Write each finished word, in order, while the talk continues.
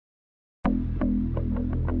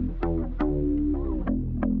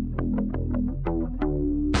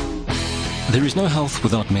There is no health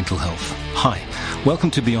without mental health. Hi,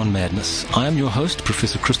 welcome to Beyond Madness. I am your host,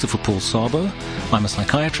 Professor Christopher Paul Sabo. I'm a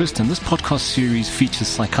psychiatrist, and this podcast series features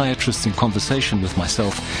psychiatrists in conversation with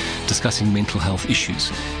myself discussing mental health issues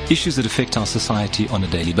that affect our society on a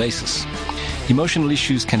daily basis. Emotional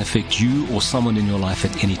issues can affect you or someone in your life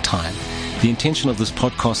at any time. The intention of this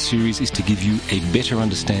podcast series is to give you a better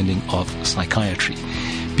understanding of psychiatry.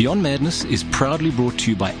 Beyond Madness is proudly brought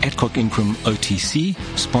to you by Adcock Ingram OTC,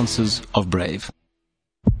 sponsors of Brave.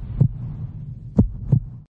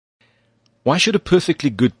 Why should a perfectly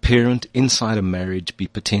good parent inside a marriage be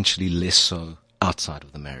potentially less so outside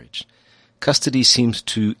of the marriage? Custody seems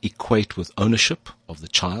to equate with ownership of the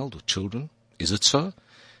child or children. Is it so?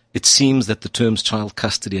 It seems that the terms child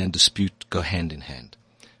custody and dispute go hand in hand.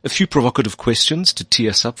 A few provocative questions to tee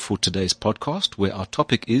us up for today's podcast, where our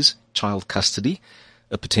topic is child custody,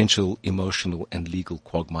 a potential emotional and legal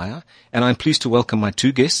quagmire. And I'm pleased to welcome my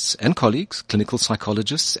two guests and colleagues, clinical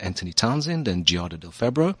psychologists Anthony Townsend and Giada Del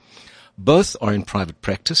Fabro. Both are in private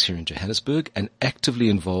practice here in Johannesburg and actively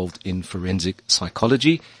involved in forensic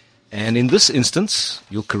psychology. And in this instance,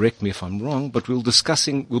 you'll correct me if I'm wrong, but we'll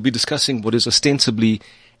be discussing what is ostensibly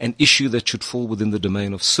an issue that should fall within the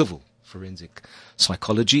domain of civil forensic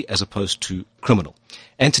psychology as opposed to criminal.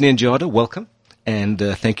 Anthony and Giada, welcome. And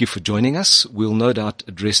thank you for joining us. We'll no doubt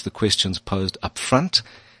address the questions posed up front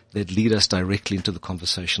that lead us directly into the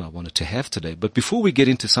conversation I wanted to have today. But before we get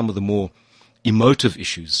into some of the more emotive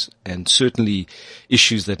issues, and certainly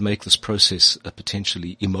issues that make this process a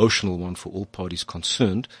potentially emotional one for all parties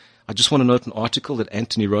concerned, I just want to note an article that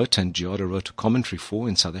Anthony wrote and Giada wrote a commentary for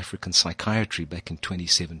in South African Psychiatry back in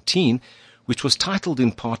 2017, which was titled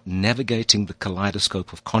in part Navigating the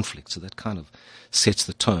Kaleidoscope of Conflict. So that kind of sets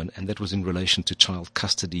the tone, and that was in relation to child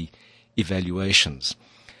custody evaluations.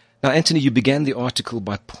 Now, Anthony, you began the article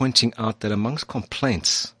by pointing out that amongst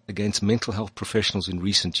complaints against mental health professionals in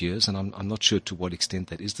recent years, and I'm not sure to what extent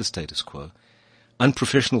that is the status quo,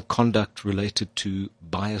 unprofessional conduct related to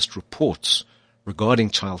biased reports regarding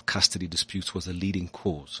child custody disputes was a leading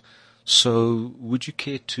cause. So would you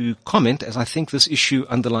care to comment, as I think this issue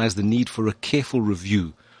underlies the need for a careful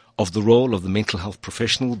review of the role of the mental health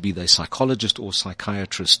professional, be they psychologist or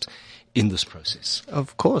psychiatrist, in this process?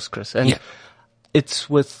 Of course, Chris. And it's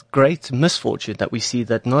with great misfortune that we see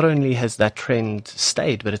that not only has that trend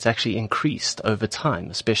stayed, but it's actually increased over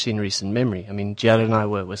time, especially in recent memory. I mean, Giada and I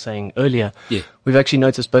were saying earlier, we've actually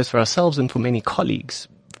noticed both for ourselves and for many colleagues,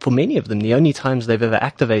 for many of them, the only times they've ever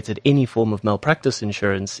activated any form of malpractice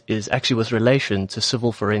insurance is actually with relation to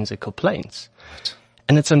civil forensic complaints. Right.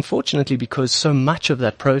 And it's unfortunately because so much of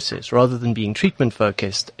that process, rather than being treatment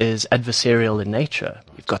focused, is adversarial in nature.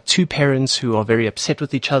 You've got two parents who are very upset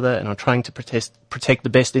with each other and are trying to protect the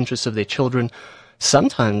best interests of their children,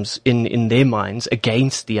 sometimes in their minds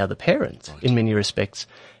against the other parent in many respects.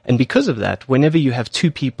 And because of that, whenever you have two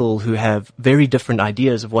people who have very different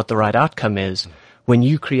ideas of what the right outcome is, when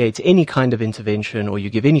you create any kind of intervention or you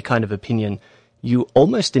give any kind of opinion, you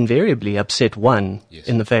almost invariably upset one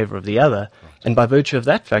in the favor of the other, and by virtue of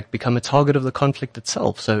that fact become a target of the conflict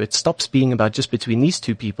itself. So it stops being about just between these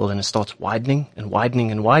two people and it starts widening and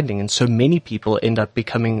widening and widening, and so many people end up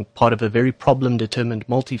becoming part of a very problem-determined,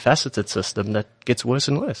 multifaceted system that gets worse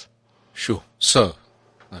and worse. Sure. So,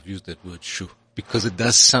 I've used that word sure, because it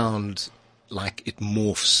does sound like it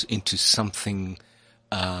morphs into something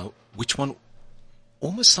which one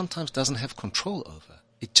almost sometimes doesn't have control over.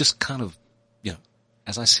 It just kind of,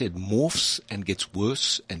 as I said, morphs and gets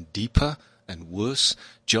worse and deeper and worse.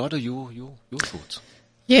 Giada, your thoughts?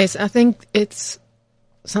 Yes, I think it's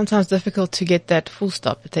sometimes difficult to get that full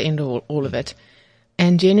stop at the end of all of it.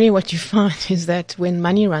 And generally what you find is that when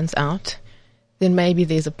money runs out, then maybe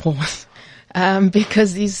there's a pause.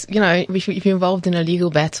 Because these, if you're involved in a legal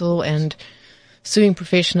battle and suing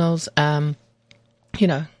professionals, it's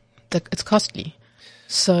costly.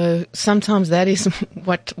 So sometimes that is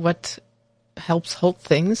what helps halt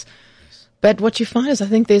things. But what you find is I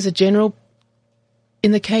think there's a general,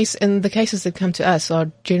 in the cases that come to us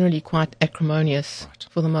are generally quite acrimonious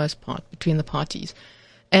for the most part between the parties.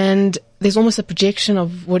 And there's almost a projection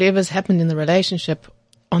of whatever's happened in the relationship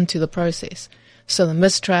onto the process. So the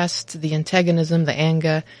mistrust, the antagonism, the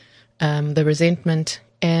anger, the resentment.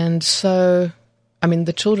 And so,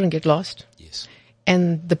 the children get lost. Yes.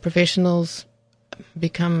 And the professionals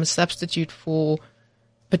become a substitute for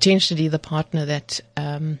potentially the partner that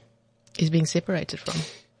is being separated from.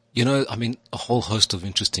 A whole host of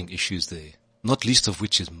interesting issues there, not least of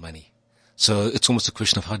which is money. So it's almost a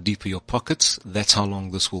question of how deep are your pockets. That's how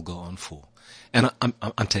long this will go on for. And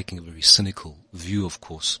I'm taking a very cynical view, of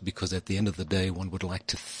course, because at the end of the day, one would like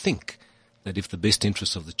to think that if the best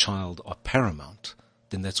interests of the child are paramount,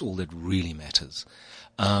 then that's all that really matters.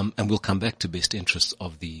 And we'll come back to best interests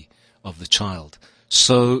of the child.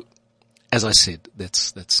 So, as I said,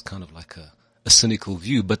 that's kind of like a cynical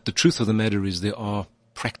view, but the truth of the matter is there are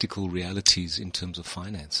practical realities in terms of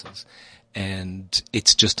finances. And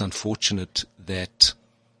it's just unfortunate that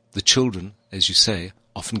the children, as you say,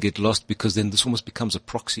 often get lost, because then this almost becomes a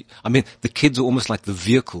proxy. I mean, the kids are almost like the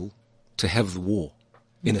vehicle to have the war,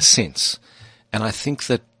 in a sense. And I think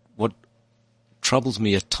that what troubles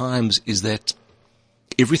me at times is that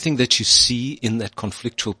everything that you see in that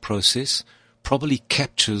conflictual process probably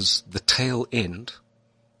captures the tail end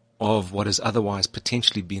of what has otherwise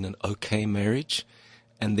potentially been an okay marriage.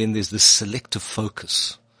 And then there's this selective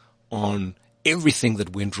focus on everything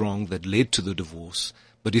that went wrong that led to the divorce.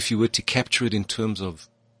 But if you were to capture it in terms of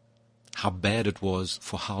how bad it was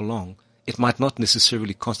for how long, it might not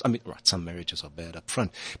necessarily cost. I mean, right, some marriages are bad up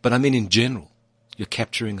front, but I mean in general, you're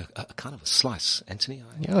capturing a kind of a slice, Anthony.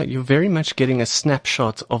 Yeah, you're very much getting a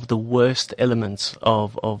snapshot of the worst elements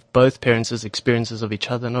of both parents' experiences of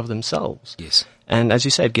each other and of themselves. Yes. And as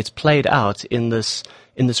you say, it gets played out in this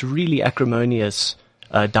really acrimonious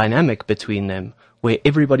dynamic between them, where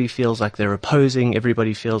everybody feels like they're opposing,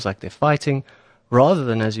 everybody feels like they're fighting, rather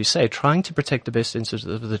than, as you say, trying to protect the best interests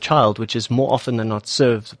of the child, which is more often than not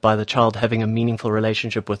served by the child having a meaningful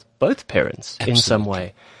relationship with both parents. Absolutely. In some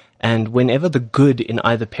way. And whenever the good in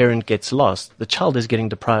either parent gets lost, the child is getting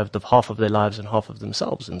deprived of half of their lives and half of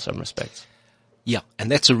themselves in some respects. Yeah,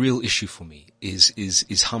 and that's a real issue for me,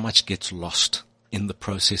 is how much gets lost in the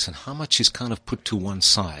process and how much is kind of put to one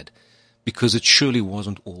side, because it surely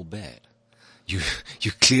wasn't all bad.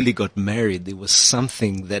 You clearly got married. There was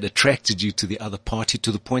something that attracted you to the other party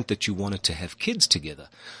to the point that you wanted to have kids together.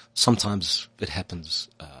 Sometimes it happens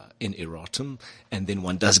in erratum, and then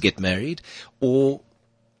one does get married, or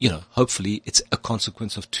hopefully it's a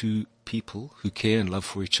consequence of two people who care and love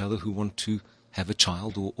for each other, who want to have a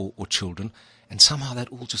child or children, and somehow that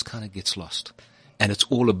all just kind of gets lost. And it's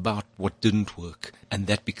all about what didn't work, and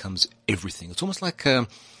that becomes everything. It's almost like a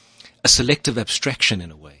selective abstraction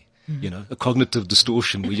in a way, a cognitive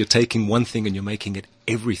distortion where you're taking one thing and you're making it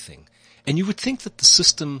everything. And you would think that the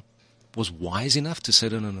system was wise enough to say,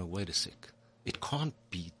 no, wait a sec. It can't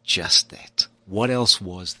be just that. What else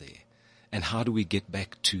was there? And how do we get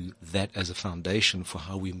back to that as a foundation for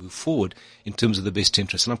how we move forward in terms of the best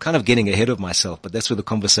interest? And I'm kind of getting ahead of myself, but that's where the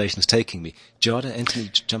conversation is taking me. Jada, Anthony,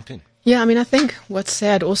 jump in. Yeah, I mean, I think what's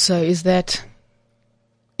sad also is that,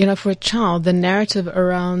 for a child, the narrative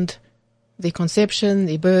around their conception,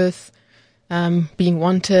 their birth, being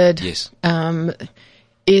wanted, yes,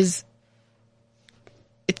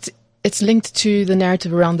 it's linked to the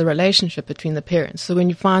narrative around the relationship between the parents. So when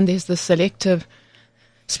you find there's this selective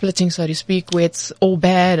splitting, so to speak, where it's all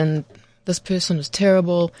bad and this person is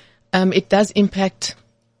terrible, it does impact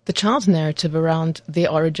the child's narrative around their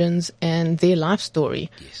origins and their life story,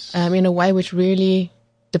 yes, in a way which really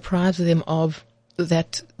deprives them of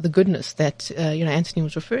the goodness that Anthony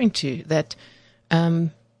was referring to, that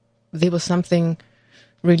there was something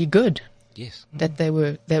really good, yes, that they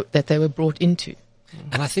were brought into.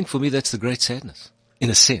 And I think for me that's the great sadness, in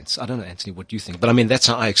a sense. I don't know, Anthony, what you think, but I mean that's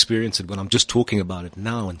how I experience it when I'm just talking about it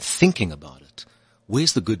now and thinking about it.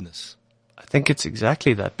 Where's the goodness? I think it's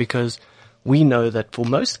exactly that, because we know that for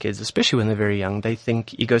most kids, especially when they're very young, they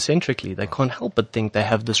think egocentrically. They can't help but think they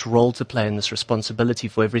have this role to play and this responsibility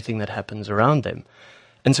for everything that happens around them.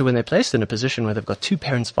 And so when they're placed in a position where they've got two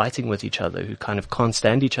parents fighting with each other who kind of can't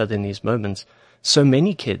stand each other in these moments, so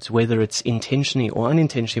many kids, whether it's intentionally or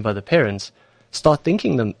unintentionally by the parents, start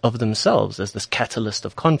thinking of themselves as this catalyst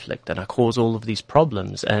of conflict, and I cause all of these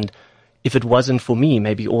problems. And if it wasn't for me,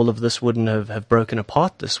 maybe all of this wouldn't have broken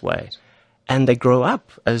apart this way. And they grow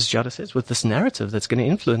up, as Jada says, with this narrative that's going to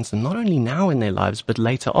influence them not only now in their lives, but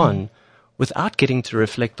later on, without getting to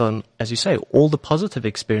reflect on, as you say, all the positive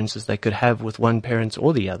experiences they could have with one parent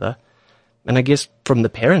or the other. And I guess from the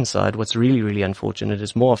parent side, what's really, really unfortunate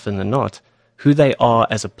is more often than not, who they are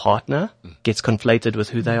as a partner gets conflated with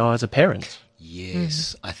who they are as a parent.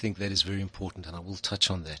 Yes, I think that is very important, and I will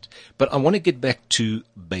touch on that. But I want to get back to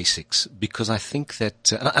basics, because I think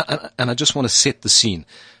that, and I just want to set the scene.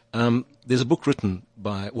 There's a book written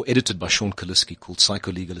or edited by Sean Kaliski called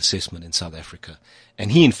Psycholegal Assessment in South Africa.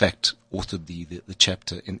 And he, in fact, authored the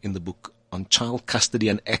chapter in the book on child custody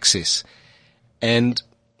and access. And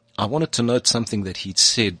I wanted to note something that he'd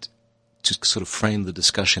said to sort of frame the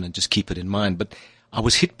discussion and just keep it in mind. But I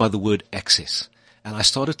was hit by the word access. And I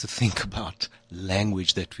started to think about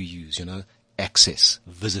language that we use, access,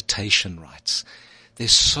 visitation rights. They're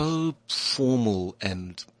so formal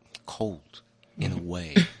and cold in a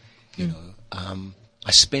way. You know,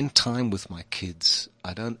 I spend time with my kids.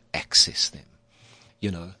 I don't access them.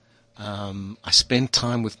 You know, I spend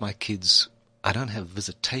time with my kids. I don't have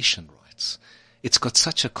visitation rights. It's got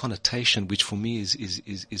such a connotation, which for me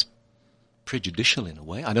is prejudicial in a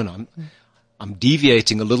way. I don't know. I'm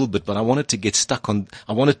deviating a little bit, but I wanted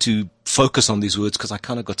to focus on these words because I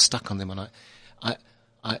kind of got stuck on them, and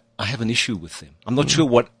I have an issue with them. I'm not sure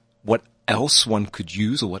what else one could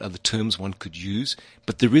use or what other terms one could use,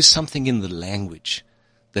 but there is something in the language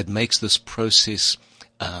that makes this process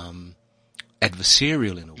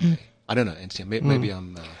adversarial in a way. I don't know, Anthony. Maybe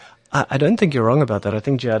I'm... I don't think you're wrong about that. I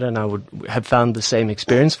think Giada and I would have found the same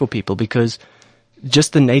experience for people, because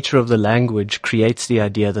just the nature of the language creates the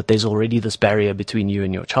idea that there's already this barrier between you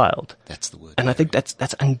and your child. That's the word. And I think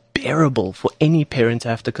that's unbearable for any parent to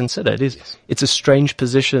have to consider. It's a strange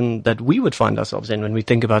position that we would find ourselves in when we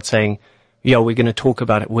think about saying, yeah, we're going to talk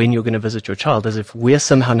about it when you're going to visit your child, as if we're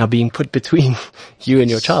somehow now being put between you and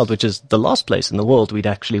your child, which is the last place in the world we'd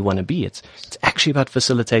actually want to be. It's actually about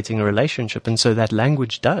facilitating a relationship. And so that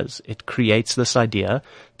language it creates this idea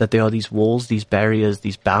that there are these walls, these barriers,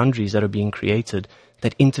 these boundaries that are being created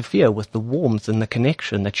that interfere with the warmth and the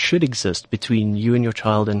connection that should exist between you and your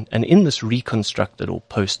child and in this reconstructed or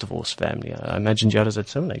post-divorce family. I imagine Giada's had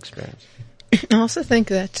similar experience. I also think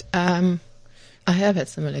that I have had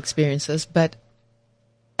similar experiences, but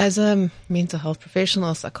as a mental health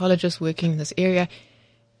professional, psychologist working in this area,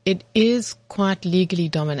 it is quite legally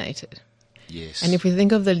dominated. Yes. And if we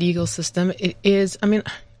think of the legal system, it is,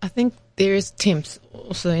 I think there is temps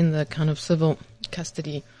also in the kind of civil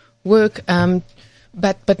custody work,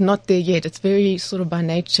 but not there yet. It's very sort of by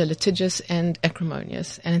nature litigious and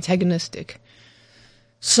acrimonious and antagonistic.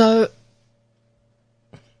 So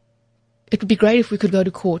it would be great if we could go to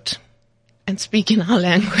court and speak in our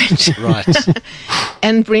language. Right.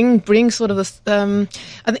 And bring sort of this,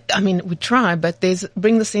 we try, but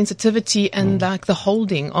bring the sensitivity and like the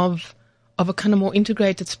holding of a kind of more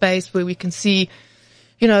integrated space where we can see,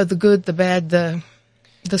 the good, the bad,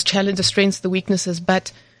 this challenge, the strengths, the weaknesses,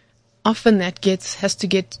 but often that has to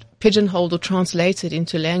get pigeonholed or translated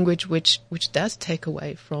into language which does take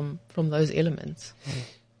away from those elements.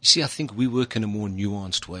 You see, I think we work in a more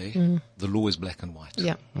nuanced way. The law is black and white,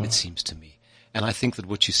 it seems to me. And I think that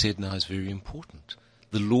what you said now is very important.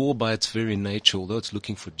 The law, by its very nature, although it's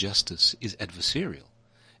looking for justice, is adversarial.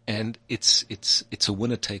 And it's a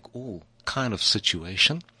winner-take-all kind of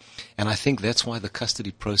situation. And I think that's why the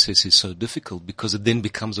custody process is so difficult, because it then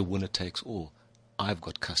becomes a winner-takes-all. I've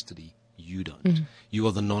got custody, you don't. You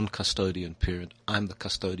are the non-custodian parent, I'm the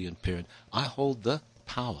custodian parent. I hold the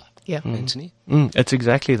power. Yeah. Anthony? It's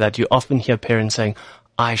exactly that. You often hear parents saying,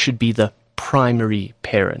 I should be the primary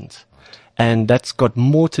parent. And that's got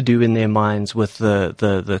more to do in their minds with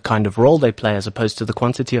the kind of role they play as opposed to the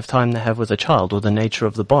quantity of time they have with a child or the nature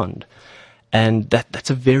of the bond. And that's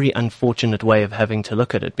a very unfortunate way of having to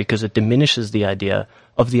look at it, because it diminishes the idea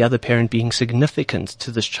of the other parent being significant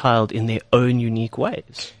to this child in their own unique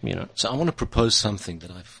ways, So I want to propose something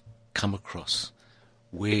that I've come across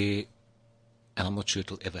where, and I'm not sure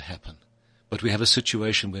it'll ever happen, but we have a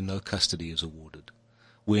situation where no custody is awarded,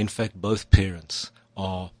 where in fact both parents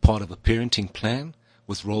are part of a parenting plan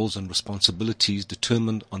with roles and responsibilities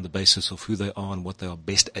determined on the basis of who they are and what they are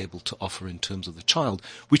best able to offer in terms of the child,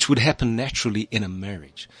 which would happen naturally in a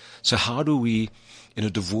marriage. So how do we, in a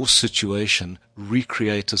divorce situation,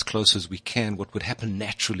 recreate as close as we can what would happen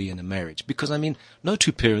naturally in a marriage? Because, no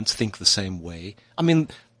two parents think the same way.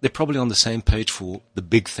 They're probably on the same page for the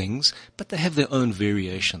big things, but they have their own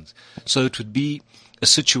variations. So it would be a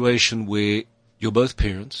situation where you're both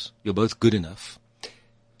parents, you're both good enough,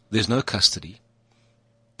 there's no custody,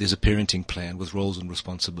 there's a parenting plan with roles and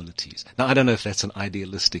responsibilities. Now, I don't know if that's an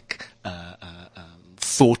idealistic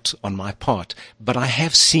thought on my part, but I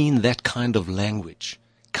have seen that kind of language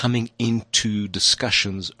coming into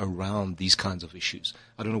discussions around these kinds of issues.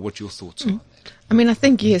 I don't know what your thoughts are on that. I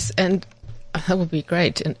think yes, and that would be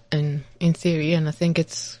great in theory, and I think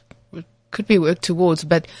it could be worked towards,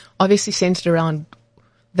 but obviously centered around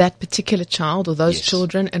that particular child or those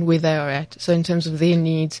children and where they are at. So in terms of their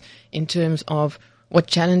needs, in terms of what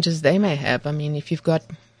challenges they may have. If you've got,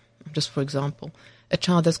 just for example, a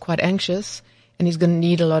child that's quite anxious and he's going to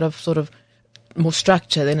need a lot of sort of more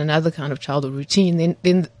structure than another kind of child or routine,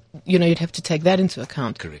 then you'd have to take that into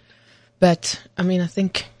account. Correct. But, I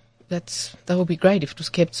think that would be great if it was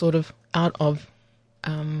kept sort of out of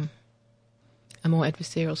a more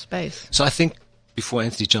adversarial space. So I think, before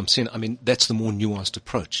Anthony jumps in, that's the more nuanced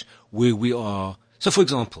approach, where we are. So, for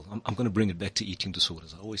example, I'm going to bring it back to eating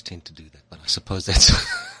disorders. I always tend to do that, but I suppose that's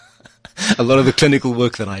a lot of the clinical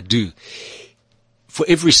work that I do. For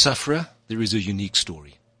every sufferer, there is a unique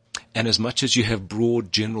story. And as much as you have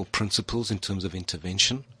broad general principles in terms of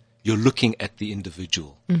intervention, you're looking at the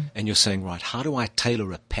individual and you're saying, right, how do I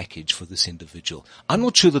tailor a package for this individual? I'm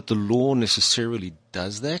not sure that the law necessarily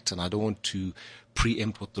does that, and I don't want to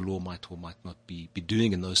preempt what the law might or might not be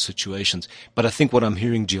doing in those situations. But I think what I'm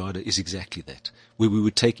hearing, Giada, is exactly that, where we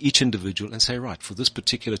would take each individual and say, right, for this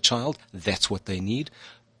particular child, that's what they need.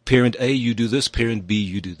 Parent A, you do this. Parent B,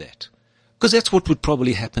 you do that. Because that's what would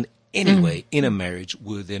probably happen anyway in a marriage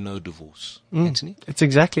were there no divorce. Anthony? It's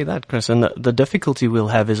exactly that, Chris. And the difficulty we'll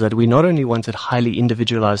have is that we not only want it highly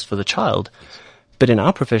individualized for the child, but in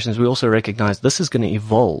our professions, we also recognize this is going to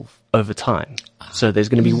evolve over time. So there's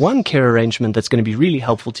going to be one care arrangement that's going to be really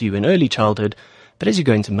helpful to you in early childhood, but as you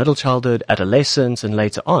go into middle childhood, adolescence, and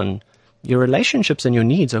later on, your relationships and your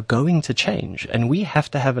needs are going to change. And we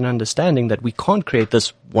have to have an understanding that we can't create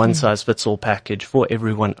this one-size-fits-all package for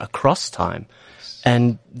everyone across time.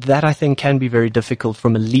 And that, I think, can be very difficult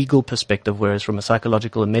from a legal perspective, whereas from a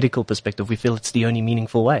psychological and medical perspective, we feel it's the only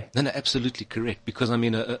meaningful way. No, absolutely correct. Because, I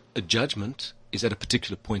mean, a judgment is at a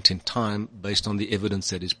particular point in time based on the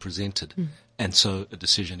evidence that is presented. And so a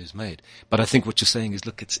decision is made. But I think what you're saying is,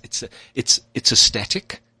 look, it's a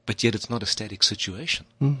static, but yet it's not a static situation.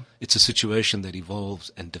 It's a situation that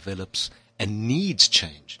evolves and develops and needs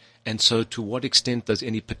change. And so to what extent does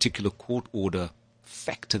any particular court order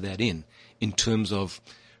factor that in terms of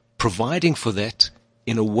providing for that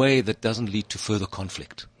in a way that doesn't lead to further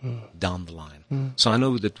conflict down the line? So I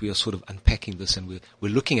know that we are sort of unpacking this and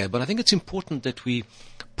we're looking at it, but I think it's important that we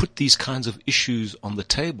put these kinds of issues on the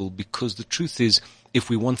table, because the truth is, if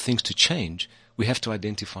we want things to change, we have to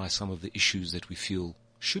identify some of the issues that we feel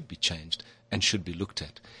should be changed and should be looked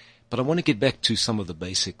at. But I want to get back to some of the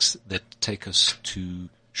basics that take us to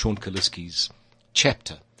Sean Kaliski's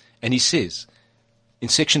chapter. And he says, in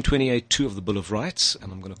section 28.2 of the Bill of Rights,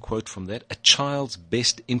 and I'm going to quote from that, a child's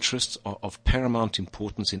best interests are of paramount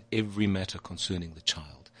importance in every matter concerning the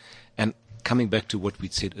child. And coming back to what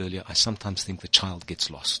we'd said earlier, I sometimes think the child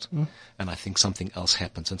gets lost and I think something else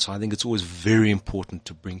happens. And so I think it's always very important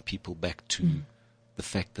to bring people back to the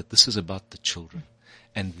fact that this is about the children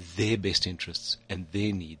and their best interests and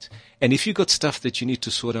their needs. And if you've got stuff that you need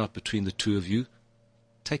to sort out between the two of you,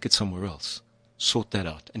 take it somewhere else. Sort that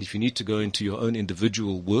out. And if you need to go into your own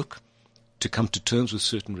individual work to come to terms with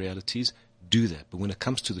certain realities, do that. But when it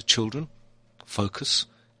comes to the children, focus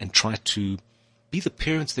and try to be the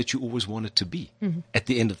parents that you always wanted to be at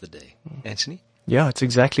the end of the day. Anthony? Yeah, it's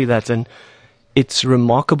exactly that. And it's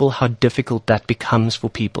remarkable how difficult that becomes for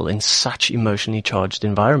people in such emotionally charged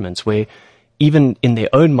environments where even in their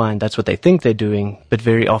own mind, that's what they think they're doing, but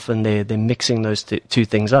very often they're mixing those two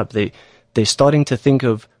things up. They're starting to think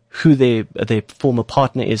of who their former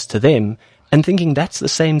partner is to them and thinking that's the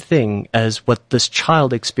same thing as what this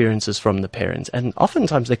child experiences from the parents. And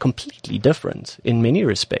oftentimes they're completely different in many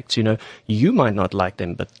respects. You know, you might not like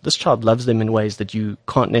them, but this child loves them in ways that you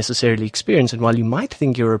can't necessarily experience. And while you might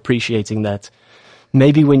think you're appreciating that,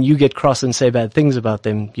 maybe when you get cross and say bad things about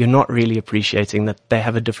them, you're not really appreciating that they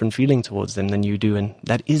have a different feeling towards them than you do. And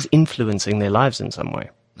that is influencing their lives in some way.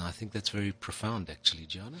 No, I think that's very profound, actually,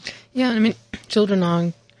 Gianna. Yeah, I mean, children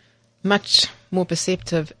are much more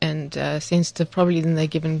perceptive and sensitive probably than they're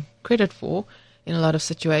given credit for in a lot of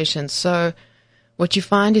situations. So what you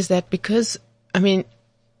find is that because, I mean,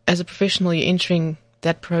 as a professional, you're entering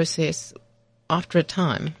that process after a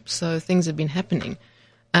time, so things have been happening.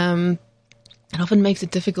 It often makes it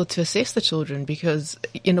difficult to assess the children because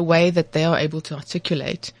in a way that they are able to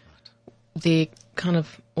articulate their kind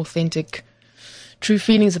of authentic true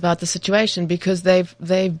feelings about the situation because they've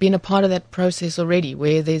been a part of that process already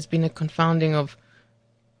where there's been a confounding of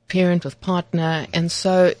parent with partner. And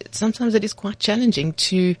so sometimes it is quite challenging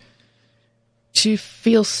to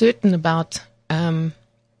feel certain about,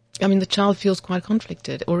 the child feels quite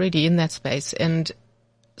conflicted already in that space. And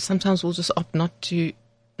sometimes we'll just opt not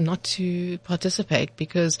to participate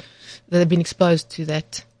because they've been exposed to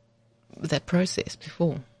that process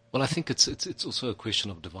before. Well, I think it's also a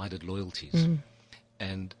question of divided loyalties.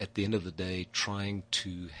 And at the end of the day, trying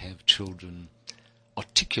to have children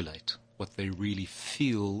articulate what they really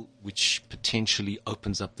feel, which potentially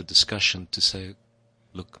opens up the discussion to say,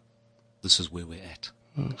 look, this is where we're at.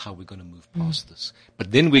 How are we going to move past this?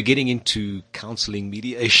 But then we're getting into counseling,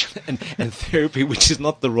 mediation, and therapy, which is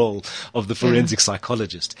not the role of the forensic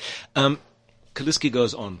psychologist. Kaliski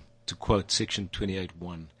goes on to quote section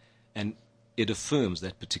 28.1, and it affirms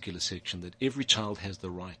that particular section that every child has the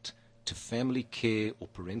right to family care or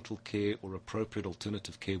parental care or appropriate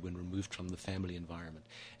alternative care when removed from the family environment.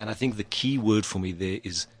 And I think the key word for me there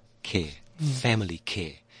is care, family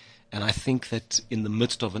care. And I think that in the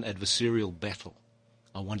midst of an adversarial battle,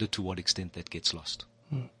 I wonder to what extent that gets lost.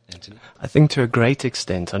 Anthony? I think to a great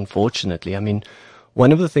extent, unfortunately. I mean,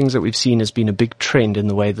 one of the things that we've seen has been a big trend in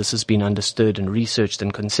the way this has been understood and researched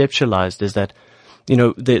and conceptualized is that,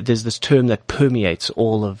 there's this term that permeates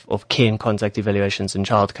all of care and contact evaluations in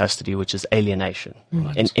child custody, which is alienation.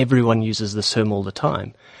 Right. And everyone uses this term all the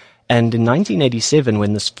time. And in 1987,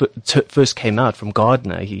 when this first came out from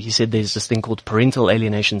Gardner, he said there's this thing called parental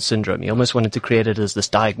alienation syndrome. He almost wanted to create it as this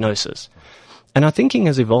diagnosis. And our thinking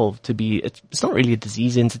has evolved to be, it's not really a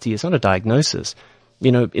disease entity, it's not a diagnosis.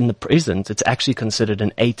 In the present, it's actually considered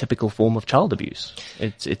an atypical form of child abuse.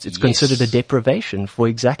 It's Yes. considered a deprivation for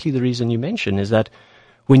exactly the reason you mentioned, is that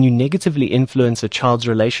when you negatively influence a child's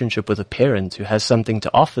relationship with a parent who has something to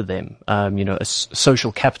offer them, a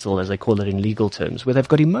social capital, as they call it in legal terms, where they've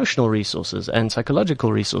got emotional resources and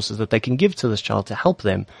psychological resources that they can give to this child to help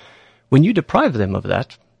them, when you deprive them of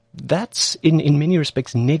that, that's in many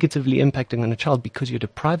respects negatively impacting on a child because you're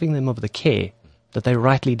depriving them of the care that they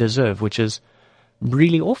rightly deserve, which is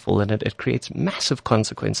really awful, and it creates massive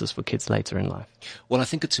consequences for kids later in life. Well, I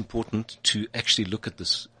think it's important to actually look at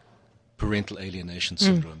this parental alienation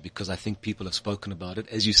syndrome because I think people have spoken about it.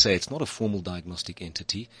 As you say, it's not a formal diagnostic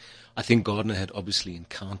entity. I think Gardner had obviously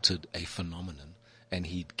encountered a phenomenon and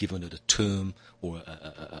he'd given it a term or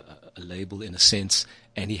a label in a sense,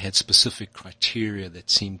 and he had specific criteria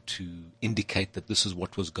that seemed to indicate that this is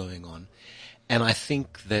what was going on. And I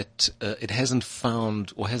think that it hasn't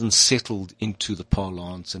found or hasn't settled into the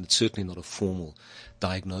parlance, and it's certainly not a formal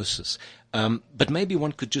diagnosis. But maybe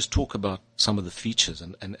one could just talk about some of the features,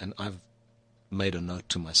 and I've made a note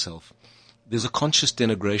to myself. There's a conscious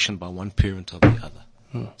denigration by one parent of the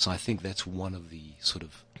other. So I think that's one of the sort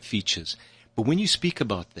of features. But when you speak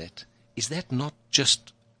about that, is that not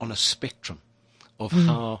just on a spectrum of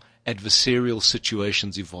how adversarial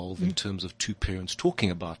situations evolve in terms of two parents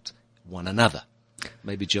talking about one another?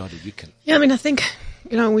 Maybe, Jada, you can. Yeah, I mean, I think,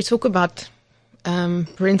 when we talk about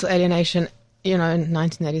parental alienation, in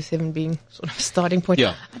 1987 being sort of a starting point,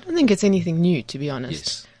 Yeah. I don't think it's anything new, to be honest.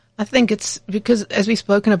 Yes. I think it's because, as we've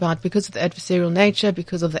spoken about, because of the adversarial nature,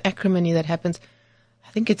 because of the acrimony that happens, I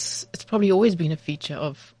think it's probably always been a feature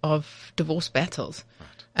of divorce battles.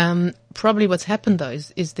 Right. Probably what's happened, though,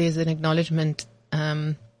 is there's an acknowledgement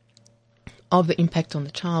of the impact on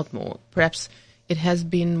the child more. Perhaps it has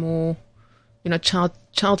been more,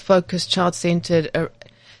 child-focused, child-centered.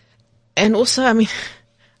 And also, I mean,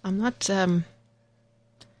 I'm not sort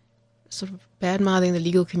of bad-mouthing the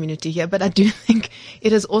legal community here, but I do think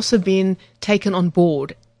it has also been taken on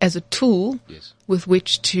board as a tool Yes. with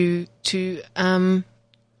which to fight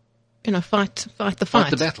the fight. Fight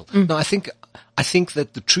the battle. No, I think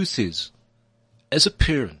that the truth is, as a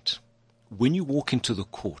parent, when you walk into the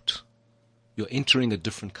court, you're entering a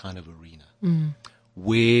different kind of arena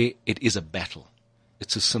where it is a battle.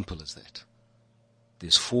 It's as simple as that.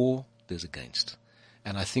 There's for, there's against.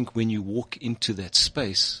 And I think when you walk into that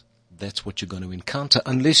space, that's what you're going to encounter,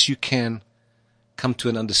 unless you can come to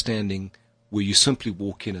an understanding where you simply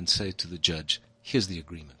walk in and say to the judge, here's the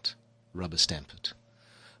agreement, rubber stamp it.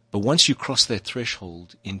 But once you cross that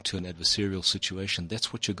threshold into an adversarial situation,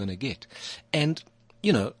 that's what you're going to get. And,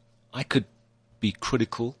 I could be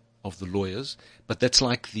critical of the lawyers, but that's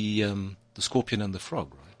like the scorpion and the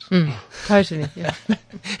frog, right? Totally, yeah.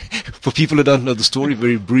 For people who don't know the story,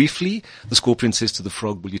 very briefly, the scorpion says to the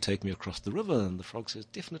frog, will you take me across the river? And the frog says,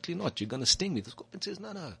 definitely not. You're going to sting me. The scorpion says,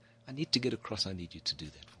 no, I need to get across. I need you to do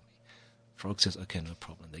that for me. Frog says, okay, no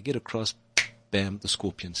problem. They get across, bam, the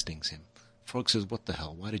scorpion stings him. Frog says, what the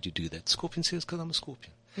hell? Why did you do that? Scorpion says, because I'm a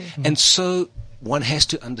scorpion. Mm-hmm. And so one has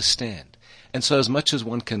to understand. And so as much as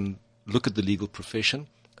one can look at the legal profession,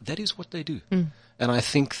 that is what they do. And I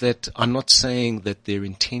think that I'm not saying that their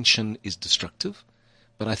intention is destructive,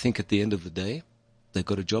 but I think at the end of the day, they've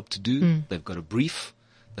got a job to do. They've got a brief.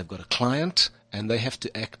 They've got a client, and they have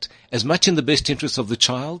to act as much in the best interest of the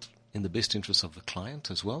child, in the best interest of the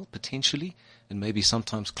client as well, potentially. And maybe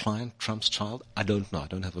sometimes client trumps child. I don't know. I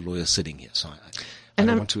don't have a lawyer sitting here, so I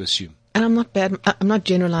don't want to assume. And I'm not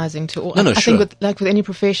generalizing to all. No, I sure. think with any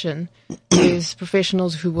profession, there's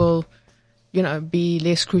professionals who will, be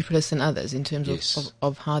less scrupulous than others in terms Yes.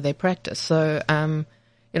 of how they practice. So,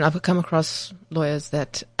 I've come across lawyers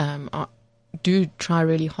that do try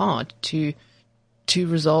really hard to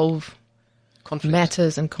resolve Conflict.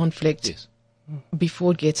 matters and conflict Yes.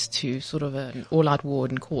 before it gets to sort of an all-out war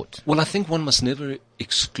in court. Well, I think one must never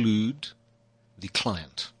exclude the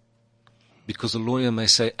client, because a lawyer may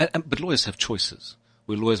say, but lawyers have choices,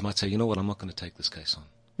 where lawyers might say, you know what, I'm not going to take this case on.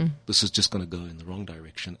 This is just going to go in the wrong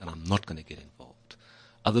direction, and I'm not going to get involved.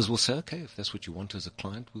 Others will say, okay, if that's what you want as a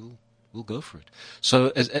client, we'll go for it. So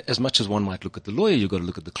as much as one might look at the lawyer, you've got to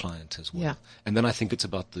look at the client as well. Yeah. And then I think it's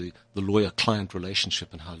about the lawyer-client relationship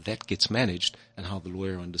and how that gets managed and how the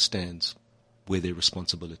lawyer understands where their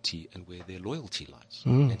responsibility and where their loyalty lies.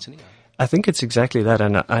 Anthony? I think it's exactly that.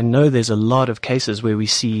 And I know there's a lot of cases where we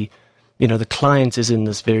see, the client is in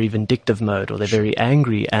this very vindictive mode or they're very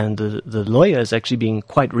angry and the lawyer is actually being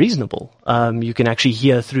quite reasonable. You can actually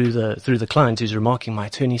hear through the client who's remarking, my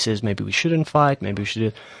attorney says maybe we shouldn't fight, maybe we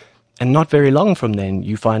should. And not very long from then,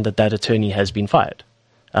 you find that attorney has been fired.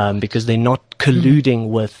 Because they're not colluding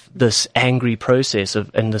with this angry process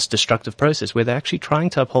and this destructive process where they're actually trying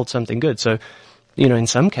to uphold something good. So, in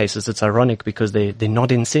some cases it's ironic because they're not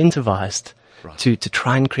incentivized to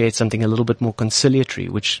try and create something a little bit more conciliatory,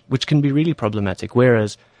 which can be really problematic.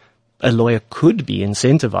 Whereas a lawyer could be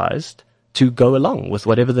incentivized to go along with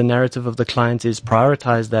whatever the narrative of the client is,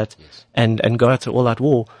 prioritize that, and go out to all-out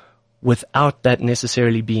war without that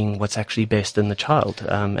necessarily being what's actually best in the child.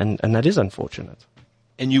 And that is unfortunate.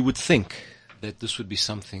 And you would think that this would be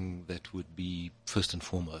something that would be first and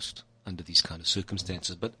foremost under these kind of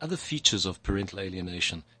circumstances. But other features of parental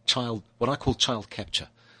alienation, what I call child capture,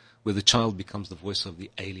 where the child becomes the voice of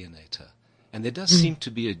the alienator. And there does seem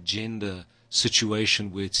to be a gender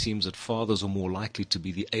situation where it seems that fathers are more likely to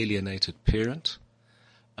be the alienated parent,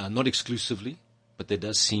 not exclusively, but there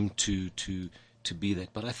does seem to be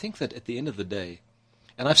that. But I think that at the end of the day,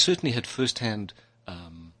 and I've certainly had firsthand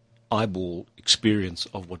eyeball experience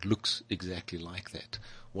of what looks exactly like that,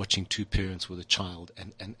 watching two parents with a child,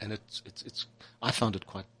 and it's I found it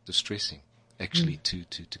quite distressing actually to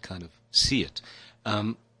kind of see it.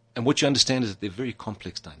 And what you understand is that they're very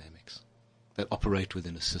complex dynamics that operate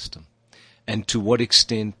within a system, and to what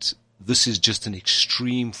extent this is just an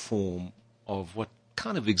extreme form of what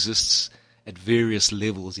kind of exists at various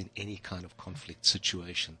levels in any kind of conflict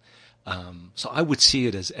situation. So I would see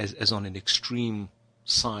it as on an extreme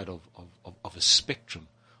side of a spectrum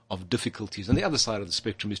of difficulties. And the other side of the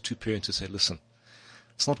spectrum is two parents who say, listen,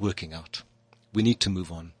 it's not working out. We need to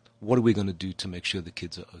move on. What are we going to do to make sure the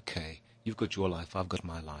kids are okay? You've got your life, I've got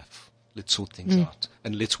my life. Let's sort things out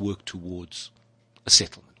and let's work towards a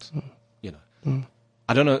settlement.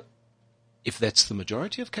 I don't know if that's the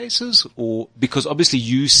majority of cases, or because obviously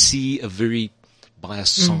you see a very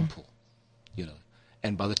biased sample,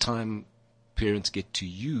 and by the time parents get to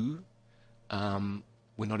you,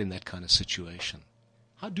 we're not in that kind of situation.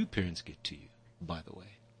 How do parents get to you, by the way?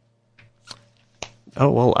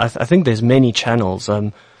 Oh, well, I think there's many channels.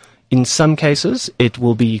 In some cases, it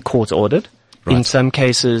will be court ordered. Right. In some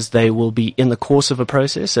cases, they will be in the course of a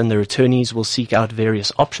process, and their attorneys will seek out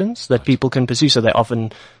various options that people can pursue. So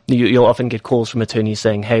you'll often get calls from attorneys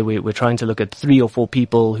saying, hey, we're trying to look at 3 or 4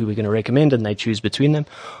 people who we're going to recommend, and they choose between them.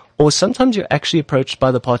 Or sometimes you're actually approached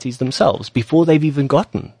by the parties themselves before they've even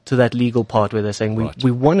gotten to that legal part where they're saying,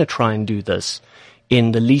 we want to try and do this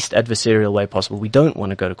in the least adversarial way possible. We don't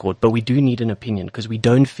want to go to court, but we do need an opinion because we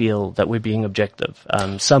don't feel that we're being objective.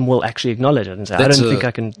 Some will actually acknowledge it and say, I don't think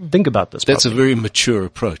I can think about this That's properly. A very mature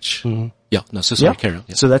approach. Mm-hmm. Yeah, no, so sorry, carry on.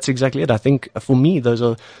 Yeah. So that's exactly it. I think for me, those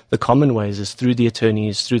are the common ways is through the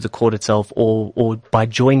attorneys, through the court itself, or by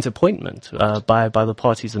joint appointment, by the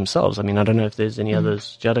parties themselves. I mean, I don't know if there's any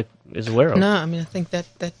others Jada is aware of. No, I mean, I think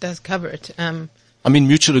that does cover it.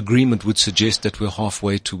 Mutual agreement would suggest that we're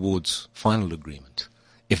halfway towards final agreement,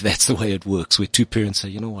 if that's the way it works, where two parents say,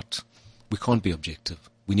 you know what, we can't be objective.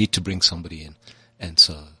 We need to bring somebody in. And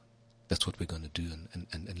so that's what we're going to do,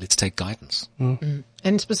 and let's take guidance.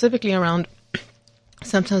 And specifically around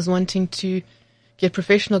sometimes wanting to get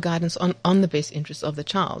professional guidance on the best interests of the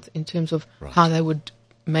child in terms of how they would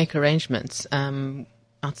make arrangements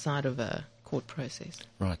outside of a court process.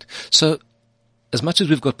 Right. So as much as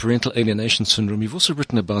we've got parental alienation syndrome, you've also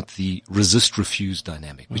written about the resist-refuse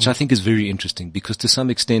dynamic, which I think is very interesting because to some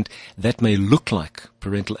extent that may look like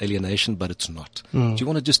parental alienation, but it's not. Do you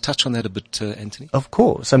want to just touch on that a bit, Anthony? Of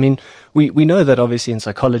course. I mean, we know that obviously in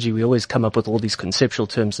psychology we always come up with all these conceptual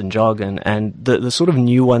terms and jargon, and the sort of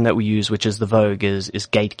new one that we use, which is the vogue, is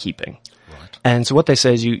gatekeeping. Right. And so what they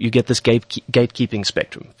say is you get this gatekeeping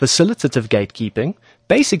spectrum. Facilitative gatekeeping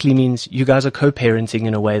basically means you guys are co-parenting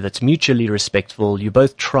in a way that's mutually respectful. You're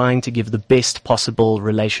both trying to give the best possible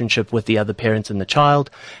relationship with the other parent and the child,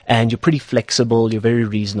 and you're pretty flexible, you're very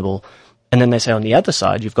reasonable. And then they say on the other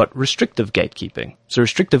side, you've got restrictive gatekeeping. So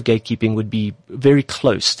restrictive gatekeeping would be very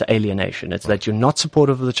close to alienation. It's that you're not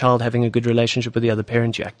supportive of the child having a good relationship with the other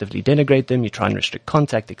parent, you actively denigrate them, you try and restrict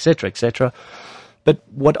contact, etc., etc. But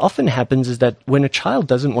what often happens is that when a child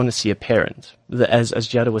doesn't want to see a parent, as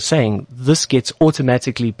Giada was saying, this gets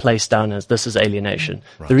automatically placed down as this is alienation.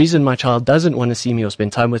 Right. The reason my child doesn't want to see me or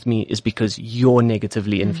spend time with me is because you're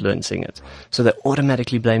negatively influencing it. So they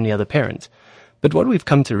automatically blame the other parent. But what we've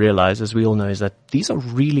come to realize, as we all know, is that these are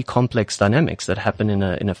really complex dynamics that happen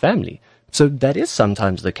in a family. So that is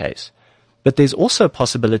sometimes the case. But there's also a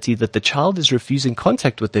possibility that the child is refusing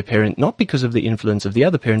contact with their parent, not because of the influence of the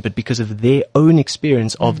other parent, but because of their own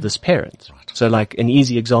experience of this parent. Right. So like an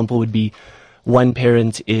easy example would be one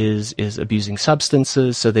parent is abusing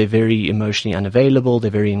substances, so they're very emotionally unavailable, they're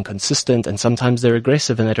very inconsistent, and sometimes they're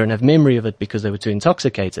aggressive and they don't have memory of it because they were too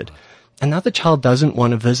intoxicated. Another child doesn't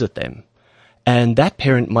want to visit them. And that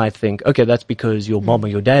parent might think, okay, that's because your mom or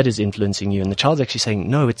your dad is influencing you. And the child's actually saying,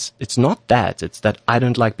 no, it's not that. It's that I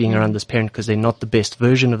don't like being around this parent because they're not the best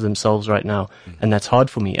version of themselves right now. And that's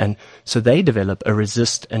hard for me. And so they develop a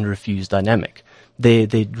resist and refuse dynamic. Their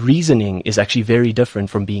reasoning is actually very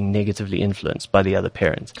different from being negatively influenced by the other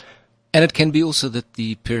parent. And it can be also that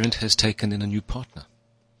the parent has taken in a new partner.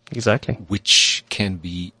 Exactly. Which can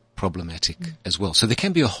be problematic as well. So there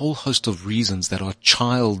can be a whole host of reasons that are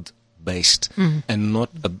child-based and not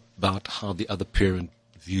about how the other parent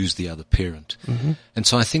views the other parent. And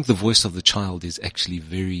so I think the voice of the child is actually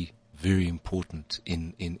very, very important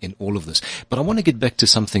in all of this. But I want to get back to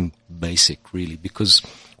something basic, really, because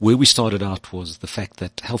where we started out was the fact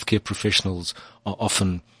that healthcare professionals are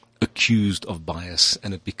often accused of bias,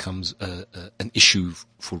 and it becomes an issue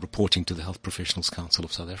for reporting to the Health Professionals Council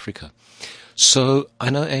of South Africa. So I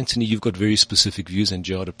know, Anthony, you've got very specific views, and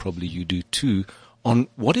Giada, probably you do too, on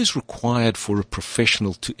what is required for a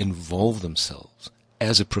professional to involve themselves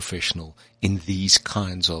as a professional in these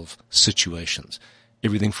kinds of situations.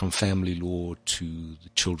 Everything from family law to the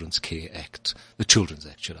Children's Act,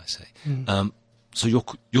 should I say. So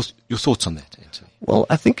your thoughts on that, Anthony? Well,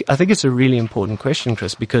 I think it's a really important question,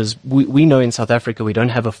 Chris, because we know in South Africa we don't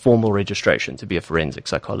have a formal registration to be a forensic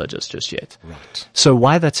psychologist just yet. Right. So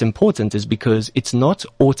why that's important is because it's not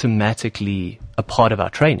automatically a part of our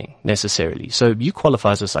training necessarily. So you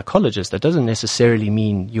qualify as a psychologist, that doesn't necessarily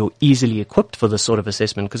mean you're easily equipped for this sort of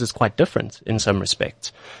assessment, because it's quite different in some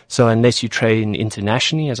respects. So unless you train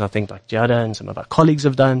internationally, as I think like Giada and some of our colleagues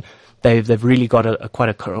have done, they've really got quite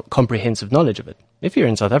a comprehensive knowledge of it. If you're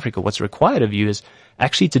in South Africa, what's required of you is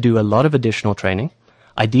actually to do a lot of additional training,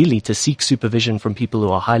 ideally to seek supervision from people who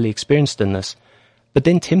are highly experienced in this. But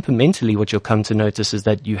then temperamentally, what you'll come to notice is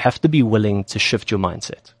that you have to be willing to shift your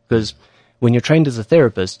mindset. Because when you're trained as a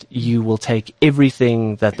therapist, you will take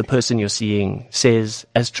everything that the person you're seeing says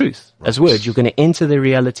as truth, as word. You're going to enter their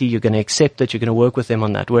reality, you're going to accept it, you're going to work with them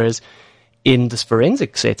on that. Whereas in this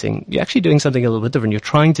forensic setting, you're actually doing something a little bit different. You're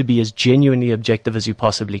trying to be as genuinely objective as you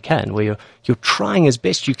possibly can, where you're trying as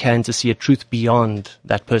best you can to see a truth beyond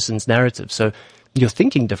that person's narrative. So you're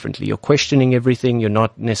thinking differently. You're questioning everything. You're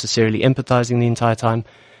not necessarily empathizing the entire time.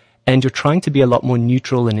 And you're trying to be a lot more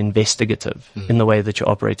neutral and investigative in the way that you're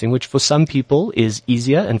operating, which for some people is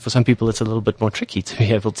easier, and for some people it's a little bit more tricky to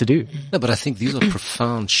be able to do. No, but I think these are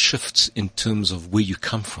profound shifts in terms of where you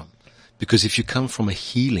come from. Because if you come from a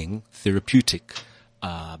healing, therapeutic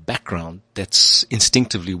background, that's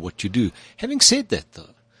instinctively what you do. Having said that,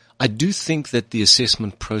 though, I do think that the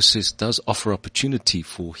assessment process does offer opportunity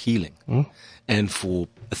for healing and for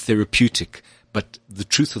a therapeutic. But the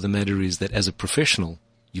truth of the matter is that as a professional,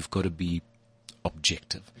 you've got to be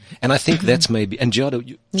objective. And I think that's maybe, and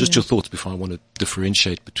Giada, just your thoughts before I want to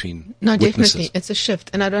differentiate between witnesses. Definitely. It's a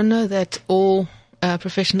shift. And I don't know that all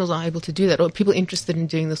professionals are able to do that, or people interested in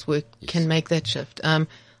doing this work can make that shift.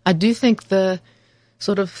 I do think the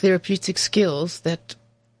sort of therapeutic skills that,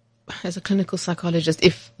 as a clinical psychologist,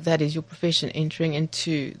 if that is your profession, entering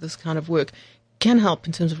into this kind of work, can help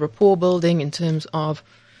in terms of rapport building, in terms of,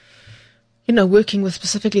 working with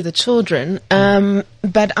specifically the children.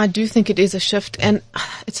 But I do think it is a shift, and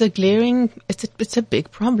it's a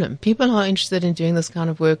big problem. People are interested in doing this kind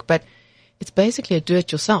of work, but it's basically a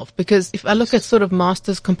do-it-yourself, because if I look at sort of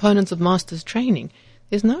components of master's training,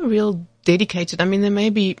 there's no real dedicated, there may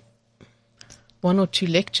be 1 or 2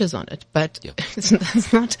 lectures on it, but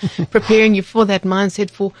it's not preparing you for that mindset,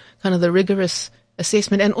 for kind of the rigorous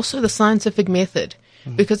assessment and also the scientific method.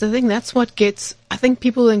 Because I think that's what people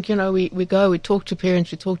think, we talk to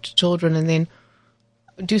parents, we talk to children and then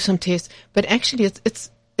do some tests, but actually it's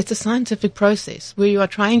a scientific process where you are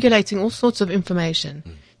triangulating all sorts of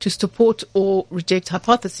information to support or reject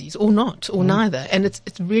hypotheses, or not, or neither. And it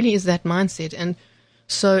really is that mindset. And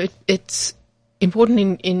so it's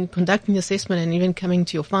important in conducting the assessment and even coming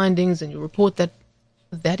to your findings and your report that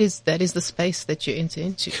is the space that you enter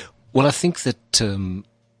into. Well, I think that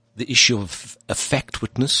the issue of a fact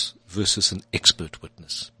witness versus an expert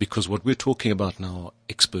witness, because what we're talking about now are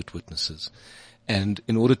expert witnesses. And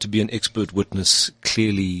in order to be an expert witness,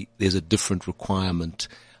 clearly there's a different requirement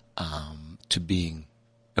to being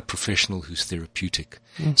a professional who's therapeutic.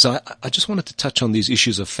 So I just wanted to touch on these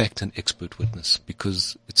issues of fact and expert witness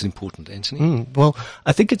because it's important. Anthony? Well,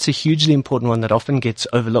 I think it's a hugely important one that often gets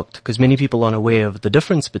overlooked because many people aren't aware of the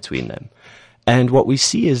difference between them. And what we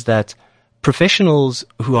see is that professionals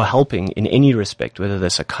who are helping in any respect, whether they're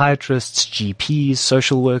psychiatrists, GPs,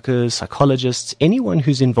 social workers, psychologists, anyone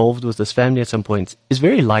who's involved with this family at some point is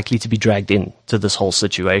very likely to be dragged into this whole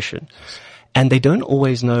situation. And they don't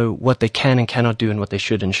always know what they can and cannot do and what they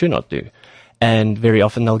should and should not do. And very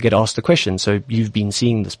often they'll get asked the question, so you've been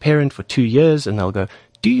seeing this parent for 2 years, and they'll go,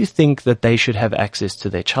 do you think that they should have access to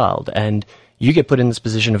their child? And you get put in this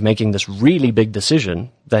position of making this really big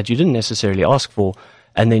decision that you didn't necessarily ask for,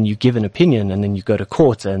 and then you give an opinion, and then you go to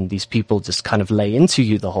court, and these people just kind of lay into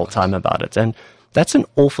you the whole time about it. And that's an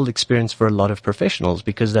awful experience for a lot of professionals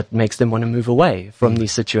because that makes them want to move away from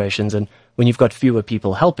these situations. And when you've got fewer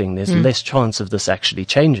people helping, there's less chance of this actually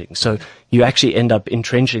changing. So you actually end up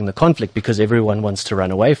entrenching the conflict because everyone wants to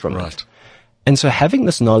run away from it. And so having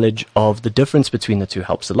this knowledge of the difference between the two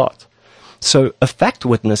helps a lot. So a fact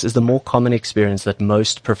witness is the more common experience that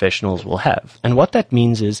most professionals will have. And what that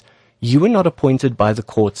means is you were not appointed by the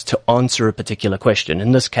court to answer a particular question.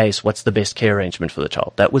 In this case, what's the best care arrangement for the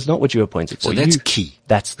child? That was not what you were appointed for. So that's key.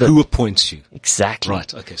 That's who appoints you. Exactly.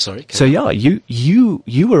 Right. Okay. Sorry. So yeah, you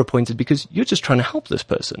were appointed because you're just trying to help this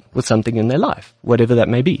person with something in their life, whatever that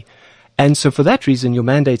may be. And so for that reason, your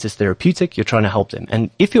mandate is therapeutic. You're trying to help them. And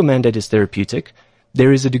if your mandate is therapeutic,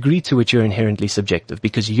 there is a degree to which you're inherently subjective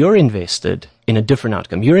because you're invested in a different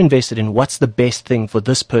outcome. You're invested in what's the best thing for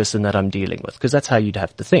this person that I'm dealing with, because that's how you'd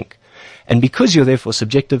have to think. And because you're therefore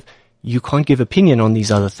subjective, you can't give opinion on these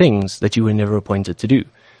other things that you were never appointed to do.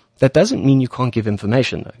 That doesn't mean you can't give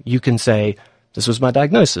information, though. You can say, this was my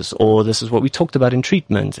diagnosis, or this is what we talked about in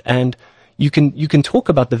treatment, and you can talk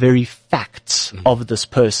about the very facts of this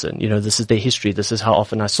person. You know, this is their history, this is how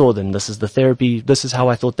often I saw them, this is the therapy, this is how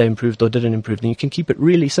I thought they improved or didn't improve, and you can keep it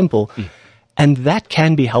really simple. And that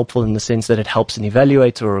can be helpful in the sense that it helps an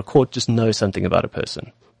evaluator or a court just know something about a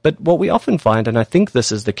person. But what we often find, and I think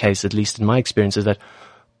this is the case, at least in my experience, is that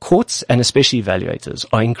courts and especially evaluators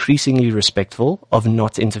are increasingly respectful of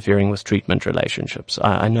not interfering with treatment relationships.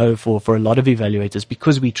 I know for a lot of evaluators,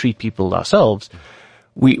 because we treat people ourselves,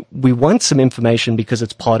 we want some information because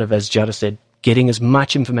it's part of, as Jada said, getting as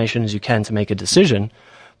much information as you can to make a decision.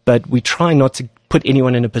 But we try not to put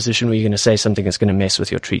anyone in a position where you're going to say something that's going to mess with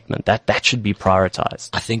your treatment. That should be prioritized.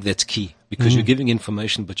 I think that's key because you're giving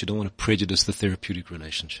information, but you don't want to prejudice the therapeutic